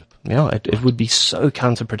relationship. Yeah, it would be so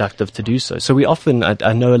counterproductive to do so. So we often,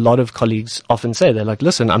 I know a lot of colleagues often say, they're like,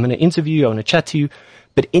 listen, I'm going to interview you, I want to chat to you,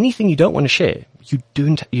 but anything you don't want to share, you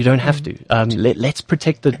don't have to. Let's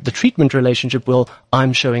protect the treatment relationship. Well,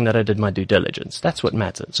 I'm showing that I did my due diligence. That's what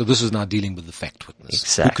matters. So this is now dealing with the fact witness.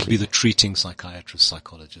 Exactly. Who could be the treating psychiatrist,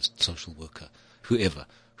 psychologist, social worker, whoever,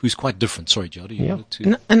 who's quite different. Sorry, Jada, you wanted to...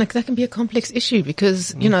 No, and that can be a complex issue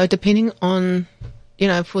because, you know, depending on, you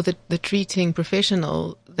know, for the treating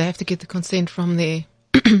professional, they have to get the consent from their,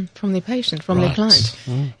 from their patient, from their client.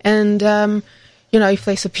 And, you know, if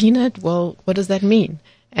they subpoena it, well, what does that mean?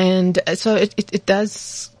 And so it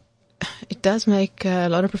does make a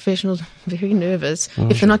lot of professionals very nervous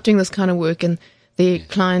if they're not doing this kind of work and their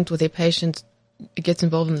client or their patient gets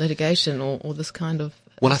involved in litigation or this kind of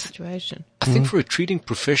situation. I think for a treating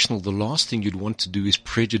professional, the last thing you'd want to do is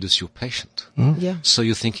prejudice your patient. Yeah. So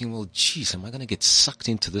you're thinking, well, geez, am I going to get sucked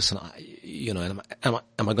into this? And am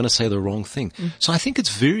I going to say the wrong thing? So I think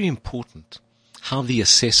it's very important how the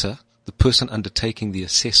assessor, the person undertaking the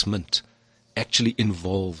assessment, actually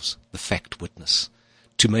involves the fact witness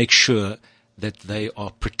to make sure that they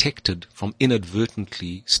are protected from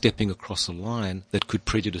inadvertently stepping across a line that could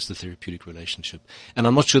prejudice the therapeutic relationship. And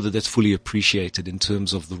I'm not sure that that's fully appreciated in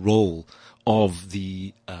terms of the role of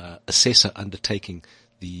the assessor undertaking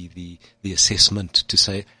the assessment to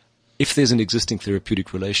say, if there's an existing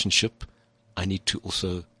therapeutic relationship, I need to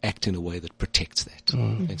also act in a way that protects that.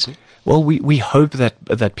 Well, we hope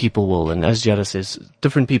that people will, and as Jada says,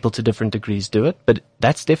 different people to different degrees do it, but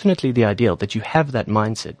that's definitely the ideal, that you have that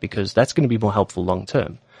mindset, because that's going to be more helpful long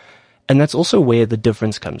term. And that's also where the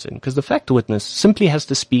difference comes in, because the fact witness simply has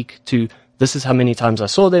to speak to, this is how many times I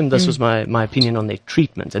saw them, this was my opinion on their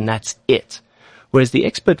treatment, and that's it. Whereas the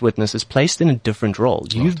expert witness is placed in a different role.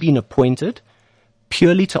 You've been appointed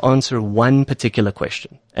purely to answer one particular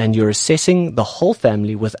question, and you're assessing the whole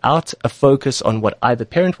family without a focus on what either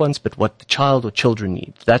parent wants, but what the child or children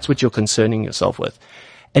need. That's what you're concerning yourself with.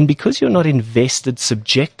 And because you're not invested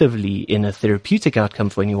subjectively in a therapeutic outcome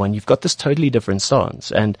for anyone, you've got this totally different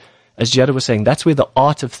stance. And as Giada was saying, that's where the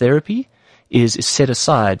art of therapy is set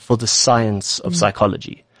aside for the science of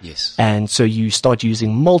psychology. Yes. And so you start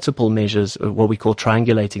using multiple measures, what we call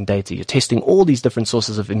triangulating data. You're testing all these different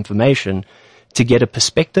sources of information to get a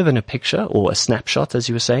perspective and a picture, or a snapshot, as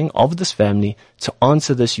you were saying, of this family to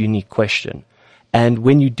answer this unique question. And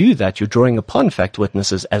when you do that, you're drawing upon fact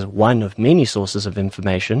witnesses as one of many sources of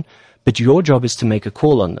information, but your job is to make a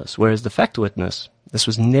call on this. Whereas the fact witness, this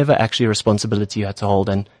was never actually a responsibility you had to hold,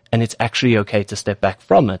 and it's actually okay to step back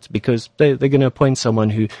from it, because they're going to appoint someone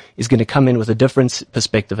who is going to come in with a different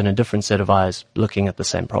perspective and a different set of eyes looking at the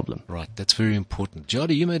same problem. Right, that's very important.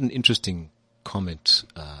 Giada, you made an interesting comment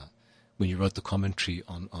when you wrote the commentary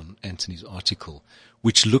on Anthony's article,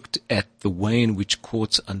 which looked at the way in which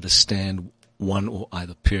courts understand one or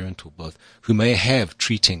either parent or both who may have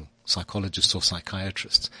treating psychologists or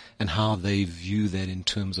psychiatrists, and how they view that in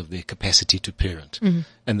terms of their capacity to parent,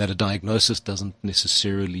 and that a diagnosis doesn't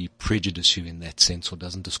necessarily prejudice you in that sense or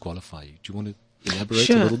doesn't disqualify you. Do you want to elaborate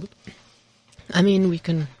a little bit? I mean, we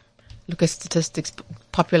can look at statistics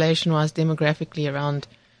population-wise, demographically, around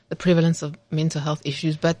the prevalence of mental health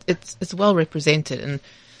issues, but it's well represented, and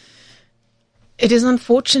it is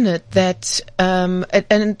unfortunate that,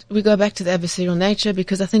 and we go back to the adversarial nature,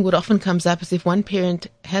 because I think what often comes up is if one parent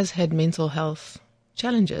has had mental health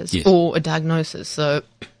challenges or a diagnosis, so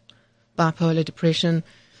bipolar depression,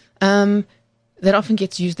 that often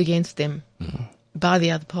gets used against them by the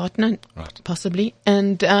other partner, possibly.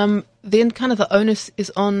 And then kind of the onus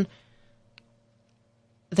is on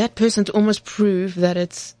that person to almost prove that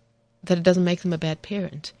it doesn't make them a bad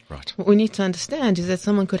parent. Right. What we need to understand is that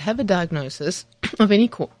someone could have a diagnosis of any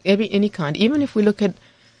kind, even if we look at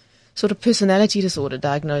sort of personality disorder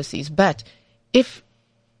diagnoses. But if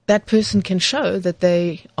that person can show that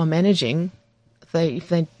they are managing, if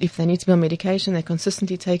they need to be on medication, they're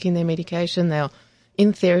consistently taking their medication, they are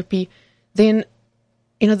in therapy, then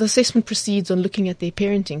the assessment proceeds on looking at their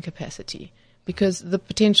parenting capacity, because the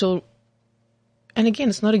potential. And again,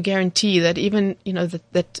 it's not a guarantee that even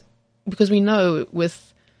that because we know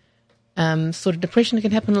with sort of depression, it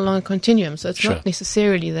can happen along a continuum. So it's not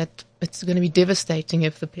necessarily that it's going to be devastating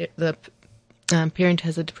if the parent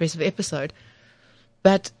has a depressive episode,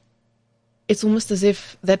 but it's almost as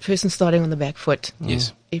if that person's starting on the back foot.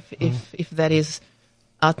 Yes. If that is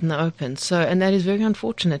out in the open. So, and that is very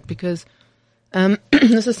unfortunate, because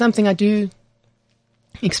this is something I do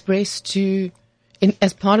express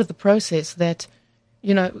as part of the process, that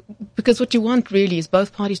because what you want really is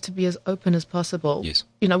both parties to be as open as possible. Yes.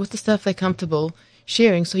 With the stuff they're comfortable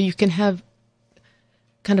sharing, so you can have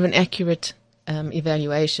kind of an accurate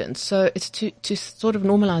evaluation. So it's to sort of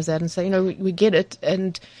normalize that and say, we get it,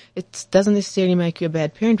 and it doesn't necessarily make you a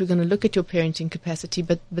bad parent. We're going to look at your parenting capacity,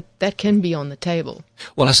 but that can be on the table.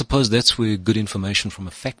 Well, I suppose that's where good information from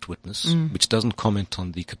a fact witness, which doesn't comment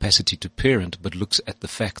on the capacity to parent, but looks at the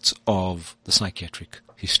facts of the psychiatric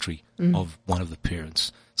history of one of the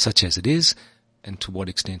parents, such as it is, and to what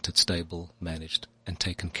extent it's stable, managed, and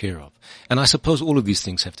taken care of. And I suppose all of these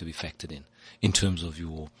things have to be factored in terms of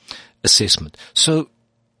your assessment. So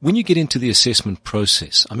when you get into the assessment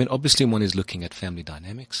process, I mean, obviously one is looking at family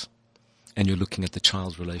dynamics, and you're looking at the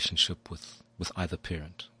child's relationship with either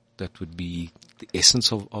parent. That would be the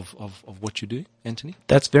essence of what you do, Anthony?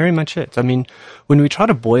 That's very much it. I mean, when we try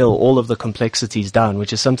to boil all of the complexities down,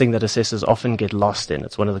 which is something that assessors often get lost in,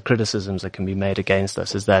 it's one of the criticisms that can be made against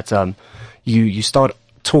us, is that you start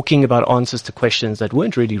talking about answers to questions that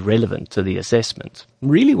weren't really relevant to the assessment.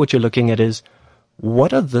 Really what you're looking at is,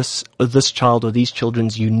 what are this child or these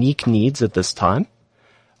children's unique needs at this time?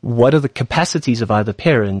 What are the capacities of either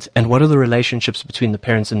parent, and what are the relationships between the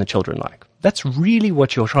parents and the children like? That's really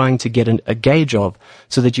what you're trying to get a gauge of,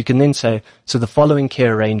 so that you can then say, so the following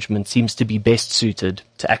care arrangement seems to be best suited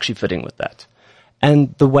to actually fitting with that.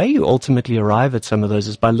 And the way you ultimately arrive at some of those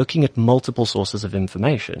is by looking at multiple sources of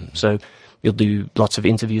information. So you'll do lots of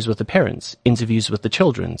interviews with the parents, interviews with the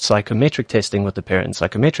children, psychometric testing with the parents,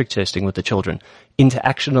 psychometric testing with the children,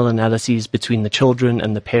 interactional analyses between the children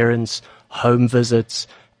and the parents, home visits.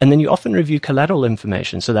 And then you often review collateral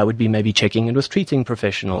information. So that would be maybe checking in with treating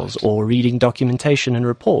professionals or reading documentation and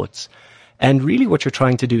reports. And really what you're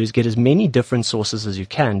trying to do is get as many different sources as you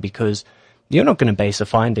can, because you're not going to base a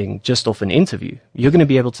finding just off an interview. You're going to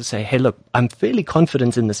be able to say, hey, look, I'm fairly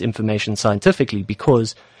confident in this information scientifically,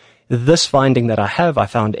 because this finding that I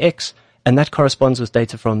found X, and that corresponds with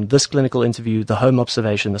data from this clinical interview, the home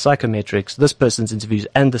observation, the psychometrics, this person's interviews,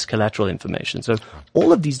 and this collateral information. So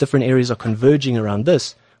all of these different areas are converging around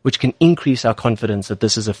this, which can increase our confidence that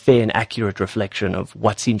this is a fair and accurate reflection of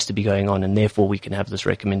what seems to be going on, and therefore we can have this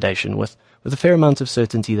recommendation with a fair amount of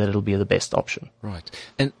certainty that it'll be the best option. Right.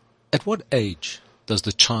 And at what age does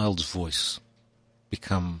the child's voice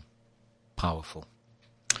become powerful?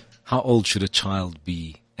 How old should a child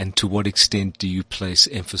be, and to what extent do you place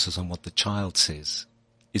emphasis on what the child says?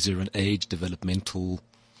 Is there an age developmental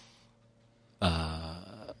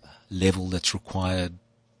level that's required?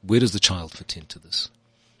 Where does the child fit into this?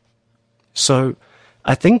 So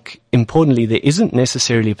I think, importantly, there isn't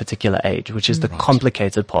necessarily a particular age, which is the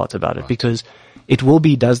complicated part about it, because it will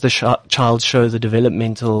be, does the child show the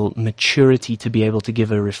developmental maturity to be able to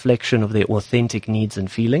give a reflection of their authentic needs and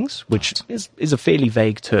feelings, which is a fairly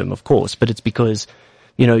vague term, of course, but it's because,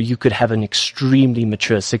 you could have an extremely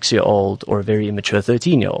mature 6-year-old or a very immature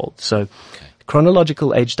 13-year-old. So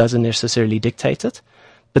chronological age doesn't necessarily dictate it,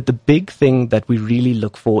 but the big thing that we really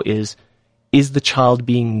look for is the child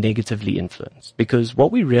being negatively influenced? Because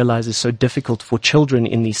what we realize is so difficult for children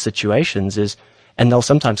in these situations is, and they'll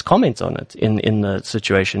sometimes comment on it in the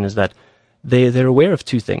situation, is that they're aware of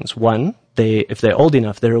two things. One, if they're old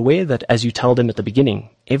enough, they're aware that as you tell them at the beginning,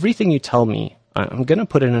 everything you tell me, I'm going to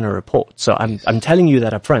put it in a report. So I'm telling you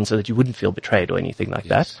that up front so that you wouldn't feel betrayed or anything like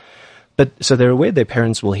that. But so they're aware their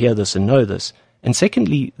parents will hear this and know this. And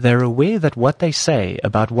secondly, they're aware that what they say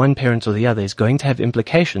about one parent or the other is going to have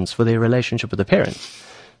implications for their relationship with the parent.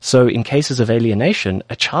 So in cases of alienation,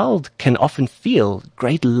 a child can often feel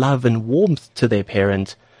great love and warmth to their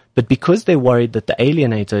parent, but because they're worried that the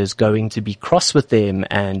alienator is going to be cross with them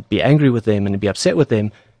and be angry with them and be upset with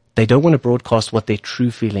them, they don't want to broadcast what their true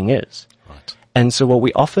feeling is. Right. And so what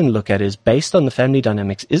we often look at is, based on the family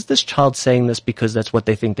dynamics, is this child saying this because that's what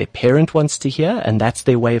they think their parent wants to hear and that's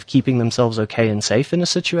their way of keeping themselves okay and safe in a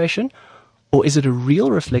situation? Or is it a real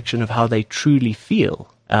reflection of how they truly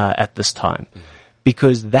feel at this time?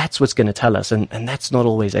 Because that's what's going to tell us, and that's not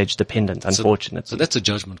always age dependent, unfortunately. So that's a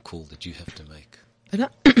judgment call that you have to make.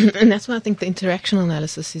 And that's why I think the interactional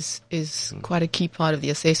analysis is quite a key part of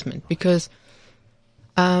the assessment, because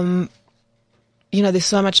there's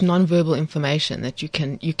so much nonverbal information that you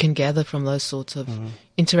can gather from those sorts of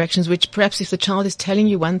interactions, which perhaps if the child is telling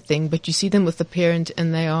you one thing, but you see them with the parent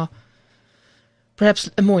and they are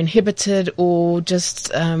perhaps more inhibited or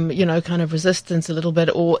just, kind of resistance a little bit,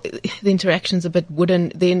 or the interaction's a bit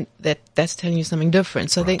wooden, then that's telling you something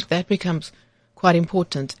different. So I think that becomes quite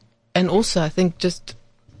important. And also I think, just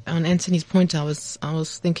on Anthony's point, I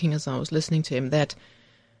was thinking as I was listening to him that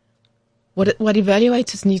what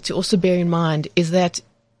evaluators need to also bear in mind is that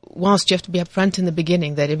whilst you have to be upfront in the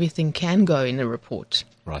beginning that everything can go in a report.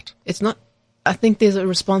 Right. It's not, I think there's a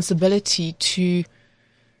responsibility to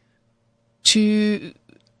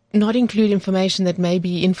not include information that may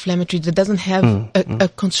be inflammatory, that doesn't have a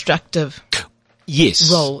constructive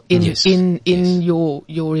role in your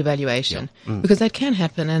evaluation, because that can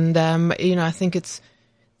happen. And I think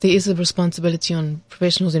there is a responsibility on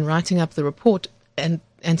professionals in writing up the report, and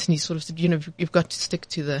Anthony sort of said, you've got to stick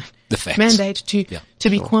to the facts. Mandate to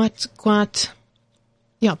be quite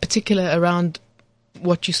particular around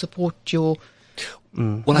what you support your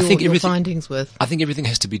findings with. I think everything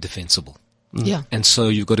has to be defensible. Yeah. And so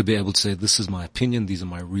you've got to be able to say, this is my opinion, these are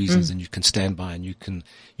my reasons, and you can stand by, and you can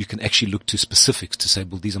actually look to specifics to say,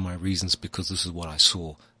 well, these are my reasons because this is what I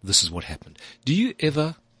saw, this is what happened. Do you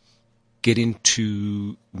ever get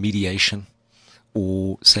into mediation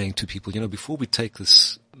or saying to people, before we take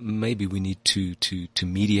this, maybe we need to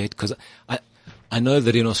mediate? Because I know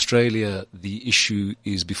that in Australia, the issue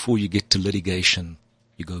is before you get to litigation,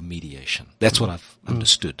 you go mediation. That's what I've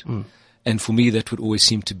understood. And for me, that would always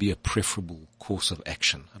seem to be a preferable course of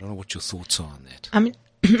action. I don't know what your thoughts are on that. I mean,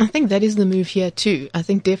 I think that is the move here too. I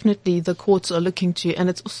think definitely the courts are looking to,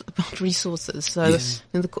 and it's also about resources. So, yes.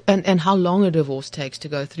 and how long a divorce takes to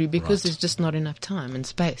go through, because there's just not enough time and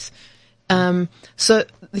space. So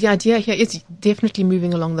the idea here is definitely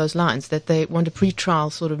moving along those lines, that they want a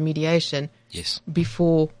pre-trial sort of mediation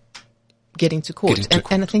before getting to court.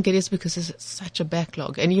 And I think it is because there's such a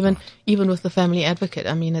backlog. And even with the family advocate,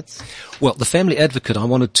 I mean, it's... Well, the family advocate, I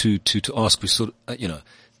wanted to ask, we sort of,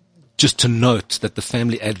 just to note that the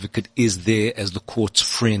family advocate is there as the court's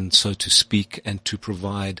friend, so to speak, and to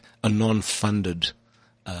provide a non-funded,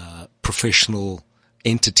 professional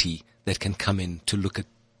entity that can come in to look at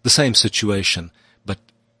the same situation, but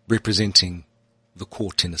representing the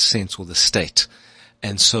court in a sense, or the state.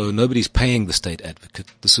 And so nobody's paying the state advocate.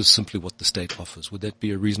 This is simply what the state offers. Would that be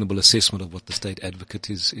a reasonable assessment of what the state advocate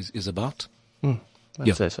is about?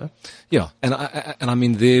 I'd say so. Yeah. And I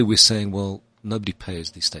mean, there we're saying, well, nobody pays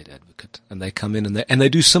the state advocate, and they come in and they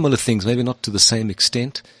do similar things, maybe not to the same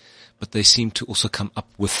extent, but they seem to also come up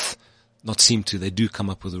with, they do come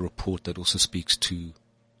up with a report that also speaks to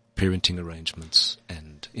parenting arrangements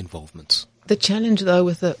and involvements. The challenge, though,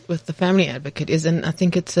 with the family advocate is, and I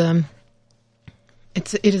think it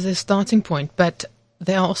is a starting point, but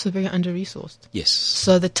they are also very under-resourced. Yes.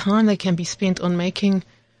 So the time that can be spent on making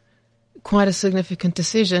quite a significant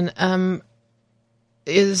decision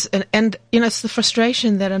is, and it's the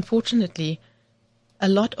frustration that unfortunately a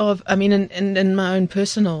lot of, in my own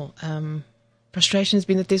personal frustration has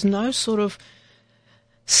been that there's no sort of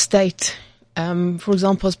state, for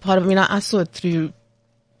example, as part of, I saw it through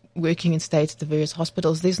working in states at the various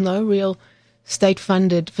hospitals, there's no real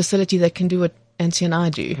state-funded facility that can do what Auntie and I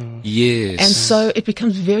do. Yes. And so it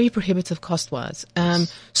becomes very prohibitive cost-wise.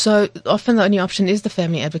 So often the only option is the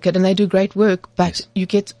family advocate, and they do great work, but you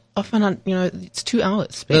get often, it's 2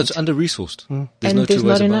 hours spent. No, it's under-resourced. There's and no there's two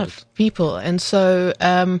ways not about enough it. people. And so,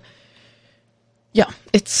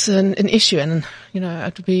 it's an issue. And,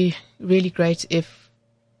 it would be really great if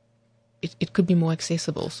it could be more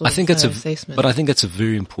accessible. I think it's assessment. But I think that's a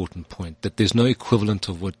very important point, that there's no equivalent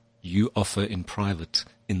of what you offer in private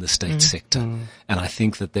in the state sector. And I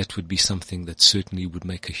think that would be something that certainly would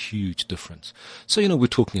make a huge difference. So, we're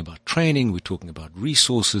talking about training, we're talking about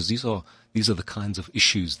resources. These are the kinds of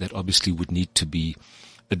issues that obviously would need to be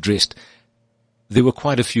addressed. There were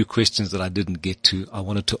quite a few questions that I didn't get to. I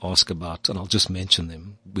wanted to ask about, and I'll just mention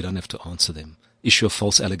them. We don't have to answer them. Issue of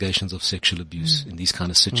false allegations of sexual abuse in these kind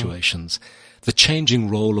of situations. The changing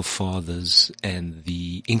role of fathers and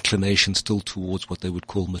the inclination still towards what they would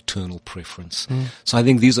call maternal preference. So I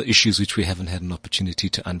think these are issues which we haven't had an opportunity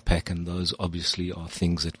to unpack, and those obviously are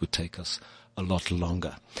things that would take us a lot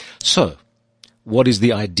longer. So, what is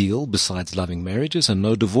the ideal besides loving marriages and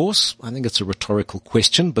no divorce? I think it's a rhetorical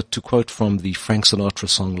question, but to quote from the Frank Sinatra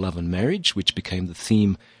song Love and Marriage, which became the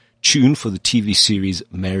theme tune for the TV series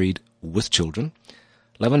Married with Children,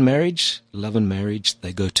 love and marriage,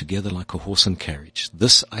 they go together like a horse and carriage.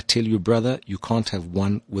 This, I tell you, brother, you can't have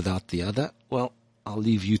one without the other. Well, I'll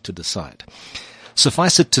leave you to decide.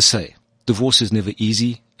 Suffice it to say, divorce is never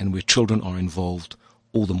easy, and where children are involved,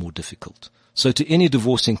 all the more difficult. So to any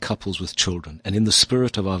divorcing couples with children, and in the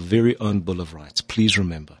spirit of our very own Bill of Rights, please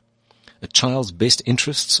remember, a child's best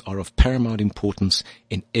interests are of paramount importance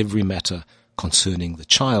in every matter concerning the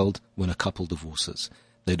child when a couple divorces.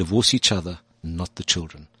 They divorce each other, not the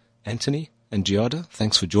children. Anthony and Giada,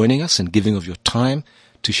 thanks for joining us and giving of your time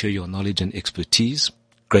to share your knowledge and expertise.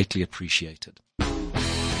 Greatly appreciated.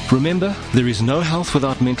 Remember, there is no health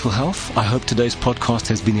without mental health. I hope today's podcast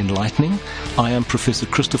has been enlightening. I am Professor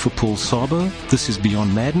Christopher Paul Sabo. This is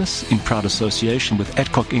Beyond Madness in proud association with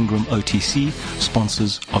Adcock Ingram OTC,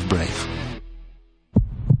 sponsors of Brave.